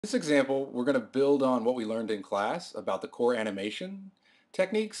This example, we're going to build on what we learned in class about the core animation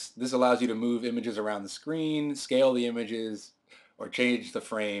techniques. This allows you to move images around the screen, scale the images, or change the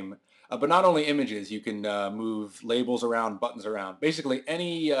frame. But not only images, you can move labels around, buttons around. Basically,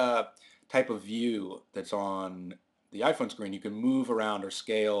 any type of view that's on the iPhone screen, you can move around or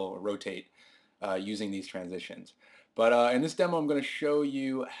scale or rotate using these transitions. But in this demo, I'm going to show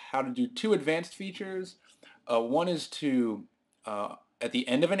you how to do two advanced features. One is to at the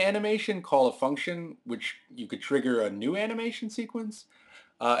end of an animation, call a function which you could trigger a new animation sequence.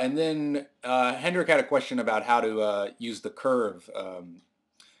 And then Hendrik had a question about how to use the curve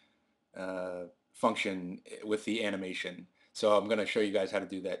function with the animation. So I'm going to show you guys how to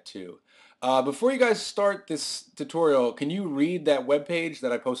do that too. Before you guys start this tutorial, can you read that web page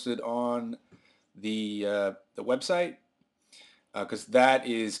that I posted on the website? Because that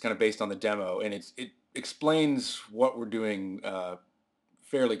is kind of based on the demo, and it explains what we're doing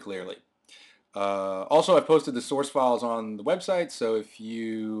fairly clearly. Also, I've posted the source files on the website, so if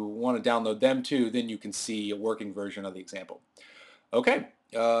you want to download them too, then you can see a working version of the example. Okay,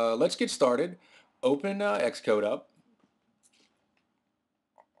 let's get started. Open Xcode up,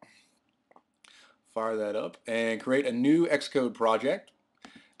 fire that up, and create a new Xcode project.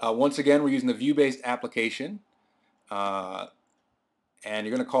 Once again, we're using the view-based application, and you're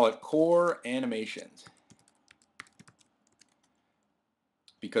going to call it Core Animations,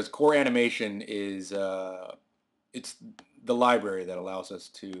 because Core Animation is it's the library that allows us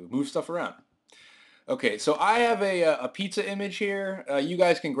to move stuff around. Okay, so I have a pizza image here. You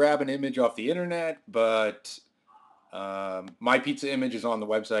guys can grab an image off the internet, but my pizza image is on the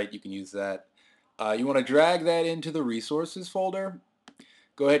website. You can use that. You want to drag that into the resources folder.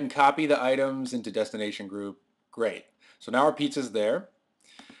 Go ahead and copy the items into destination group. Great. So now our pizza's there.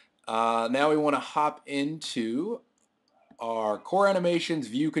 Now we want to hop into our core animations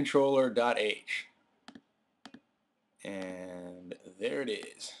view controller.h. And there it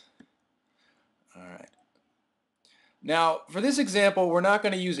is. All right. Now, for this example, we're not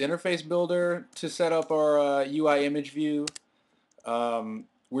going to use Interface Builder to set up our UI image view.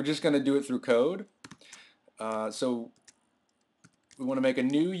 We're just going to do it through code. So we want to make a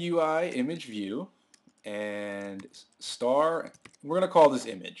new UI image view and star. We're going to call this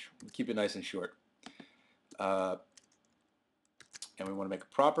image. Keep it nice and short. And we want to make a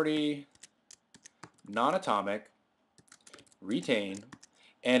property, non-atomic, retain.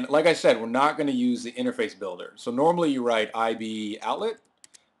 And like I said, we're not going to use the interface builder. So normally you write IB outlet,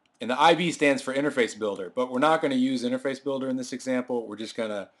 and the IB stands for interface builder, but we're not going to use interface builder in this example. We're just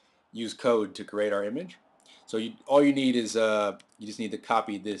going to use code to create our image. So all you need is, you just need to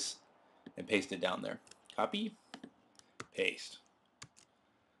copy this and paste it down there. Copy, paste.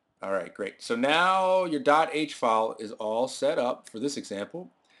 All right, great. So now your .h file is all set up for this example.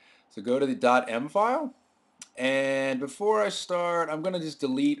 So go to the .m file. And before I start, I'm going to just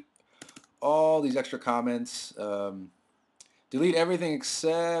delete all these extra comments. Delete everything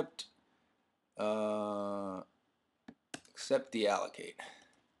except deallocate.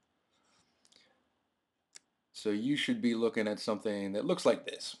 So you should be looking at something that looks like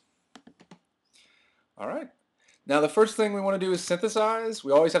this. All right. Now the first thing we want to do is synthesize.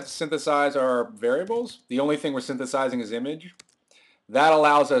 We always have to synthesize our variables. The only thing we're synthesizing is image. That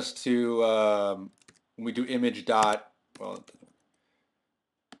allows us to, when we do image dot, well,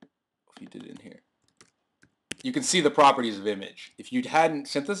 if you did it in here, you can see the properties of image. If you hadn't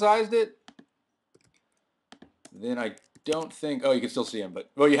synthesized it, then I don't think, oh, you can still see them, but,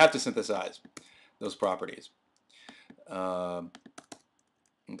 well, you have to synthesize those properties. Okay.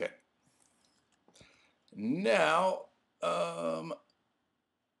 Now, the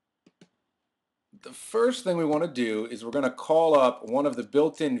first thing we want to do is we're going to call up one of the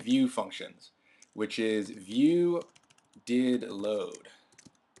built-in view functions, which is view did load.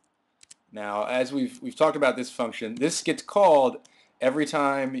 Now, as we've talked about this function, this gets called every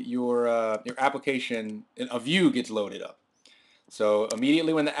time your application, a view gets loaded up. So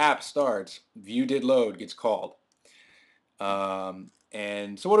immediately when the app starts, view did load gets called.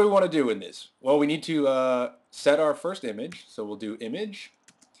 And so what do we want to do in this? Well, we need to set our first image. So we'll do image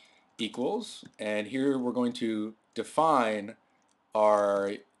equals, and here we're going to define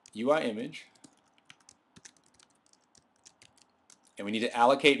our UI image, and we need to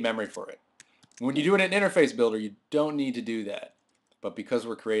allocate memory for it. When you do it in interface builder, you don't need to do that, but because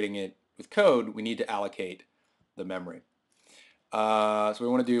we're creating it with code, we need to allocate the memory. So we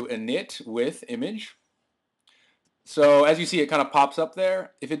want to do init with image. So as you see, it kind of pops up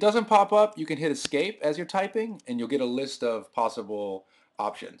there. If it doesn't pop up, you can hit escape as you're typing, and you'll get a list of possible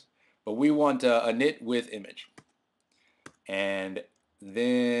options. But we want a init with image. And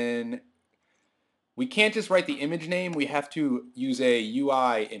then we can't just write the image name. We have to use a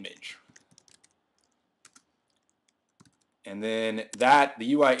UI image. And then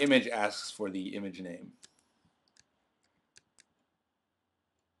the UI image asks for the image name.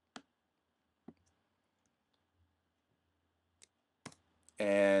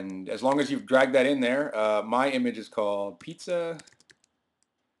 And as long as you've dragged that in there, my image is called pizza.jpg.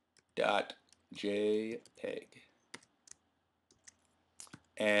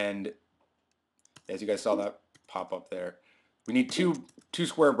 And as you guys saw that pop up there, we need two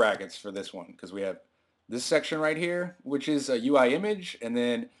square brackets for this one because we have this section right here, which is a UI image, and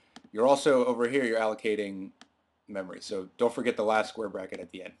then you're also over here, you're allocating memory. So don't forget the last square bracket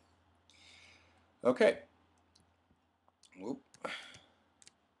at the end. Okay. Whoop.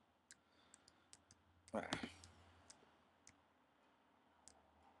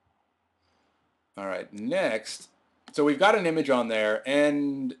 All right, next, so we've got an image on there,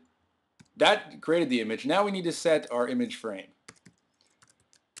 and that created the image. Now we need to set our image frame.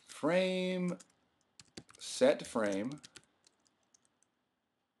 Set frame.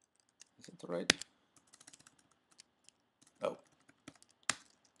 Is it the right? Oh.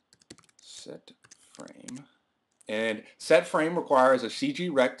 Set frame. And set frame requires a CG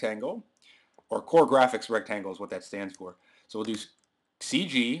rectangle, or core graphics rectangle is what that stands for. So we'll do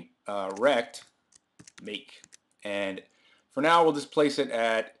CG rect make. And for now, we'll just place it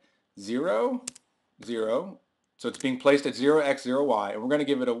at 0, 0. So it's being placed at 0x, 0y. And we're going to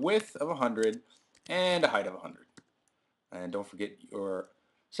give it a width of 100 and a height of 100. And don't forget your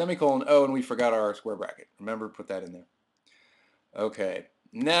semicolon. Oh, and we forgot our square bracket. Remember, put that in there. Okay.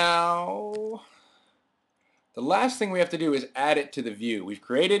 Now, the last thing we have to do is add it to the view. We've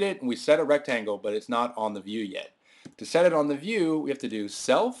created it and we set a rectangle, but it's not on the view yet. To set it on the view, we have to do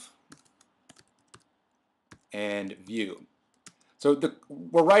self and view. So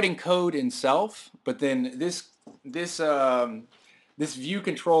we're writing code in self, but then this view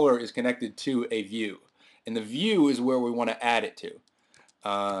controller is connected to a view, and the view is where we want to add it to.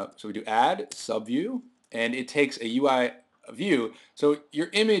 So we do add subview, and it takes a UI view. So your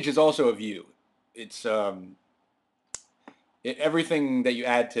image is also a view. It's everything that you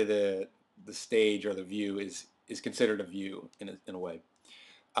add to the stage or the view is considered a view in a way.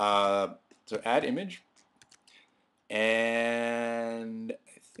 So add image. And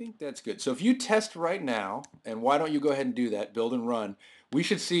I think that's good. So if you test right now, and why don't you go ahead and do that, build and run, we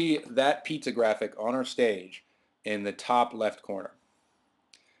should see that pizza graphic on our stage in the top left corner.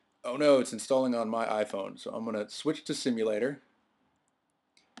 Oh no, it's installing on my iPhone. So I'm going to switch to simulator.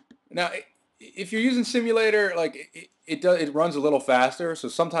 Now, if you're using simulator, like it runs a little faster. So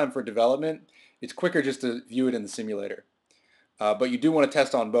sometime for development, it's quicker just to view it in the simulator. But you do want to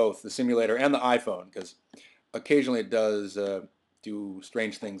test on both the simulator and the iPhone because occasionally it does do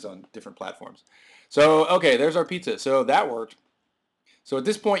strange things on different platforms. So, okay, there's our pizza. So that worked. So at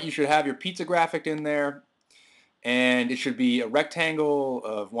this point, you should have your pizza graphic in there, and it should be a rectangle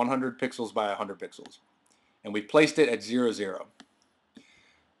of 100 pixels by 100 pixels. And we placed it at 0, 0.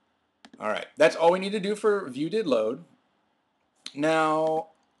 All right, that's all we need to do for view did load. Now,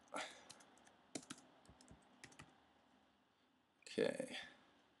 okay.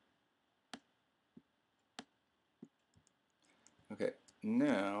 Okay,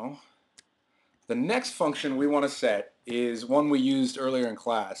 now the next function we want to set is one we used earlier in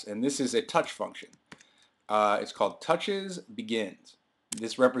class, and this is a touch function. It's called touchesBegin.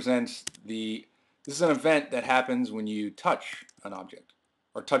 This represents this is an event that happens when you touch an object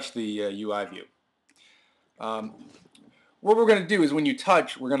or touch the UI view. What we're going to do is when you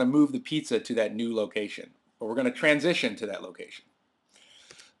touch, we're going to move the pizza to that new location, or we're going to transition to that location.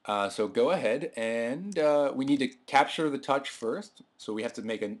 So go ahead and we need to capture the touch first. So we have to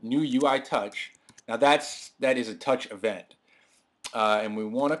make a new UI touch. Now that is a touch event. And we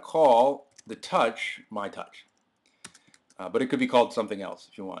want to call the touch my touch. But it could be called something else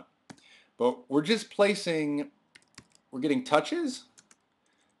if you want. But we're just placing, we're getting touches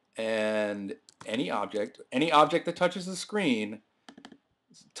and any object that touches the screen.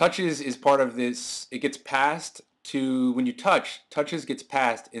 Touches is part of this, it gets passed to, when you touch, touches gets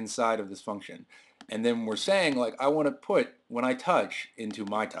passed inside of this function. And then we're saying, like, I want to put when I touch into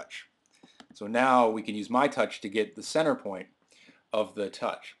my touch. So now we can use my touch to get the center point of the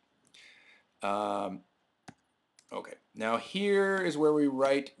touch. Okay, now here is where we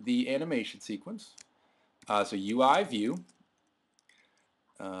write the animation sequence. So UIView,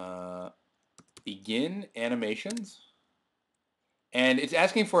 begin animations, and it's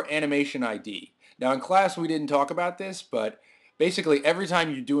asking for animation ID. Now in class we didn't talk about this, but basically every time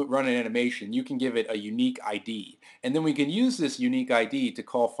you run an animation, you can give it a unique ID. And then we can use this unique ID to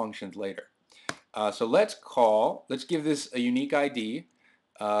call functions later. So let's give this a unique ID,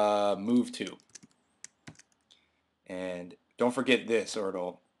 move to. And don't forget this or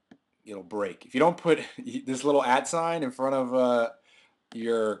it'll break. If you don't put this little @ sign in front of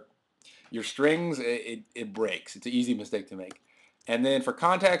your strings, it breaks. It's an easy mistake to make. And then for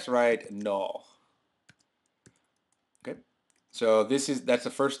context, write null. Okay. So that's the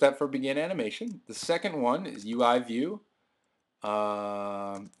first step for begin animation. The second one is UIView. We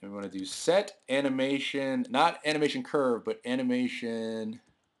want to do set animation, not animation curve, but animation.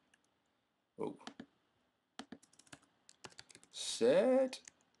 Oh, set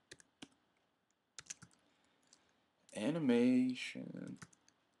animation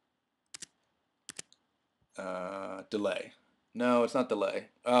delay. No, it's not delay.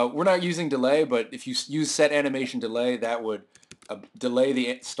 We're not using delay, but if you use set animation delay, that would delay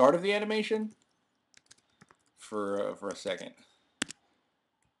the start of the animation for a second.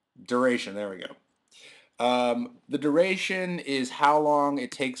 Duration, there we go. The duration is how long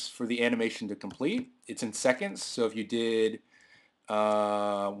it takes for the animation to complete. It's in seconds, so if you did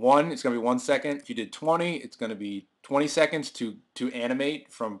 1, it's going to be 1 second. If you did 20, it's going to be 20 seconds to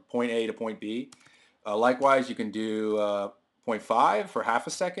animate from point A to point B. Likewise, you can do 0.5 for half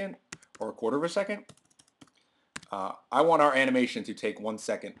a second or a quarter of a second. I want our animation to take 1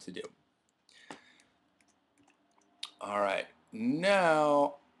 second to do. All right,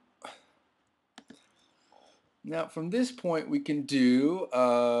 now from this point we can do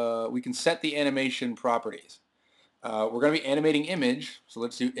we can set the animation properties. We're going to be animating image, so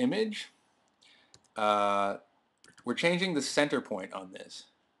let's do image. We're changing the center point on this.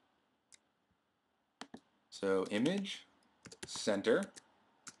 So image center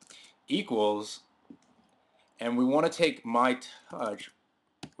equals, and we want to take my touch.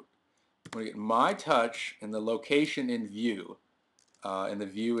 We're going to get my touch and the location in view, and the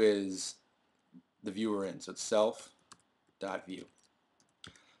view is the view we're in. So it's self.view.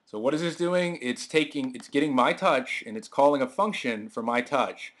 So what is this doing? It's getting my touch and it's calling a function for my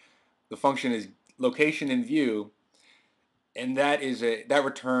touch. The function is location in view, and that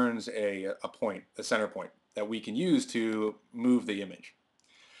returns a point, a center point that we can use to move the image.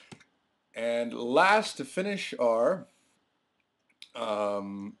 And last, to finish our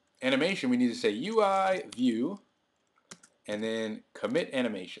animation, we need to say UIView and then commit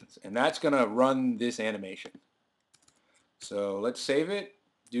animations, and that's going to run this animation. So let's save it.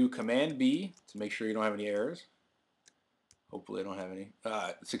 Do Command B to make sure you don't have any errors. Hopefully I don't have any.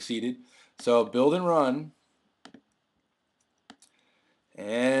 Succeeded. So build and run.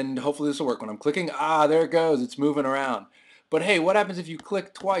 And hopefully this will work. When I'm clicking, there it goes. It's moving around. But hey, what happens if you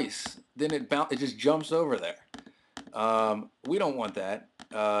click twice? Then it just jumps over there. We don't want that.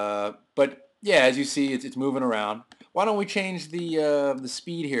 But yeah, as you see, it's moving around. Why don't we change the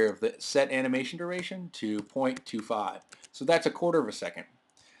speed here of the set animation duration to 0.25? So that's a quarter of a second.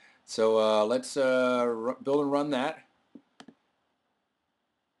 So let's build and run that.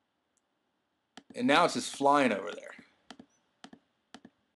 And now it's just flying over there.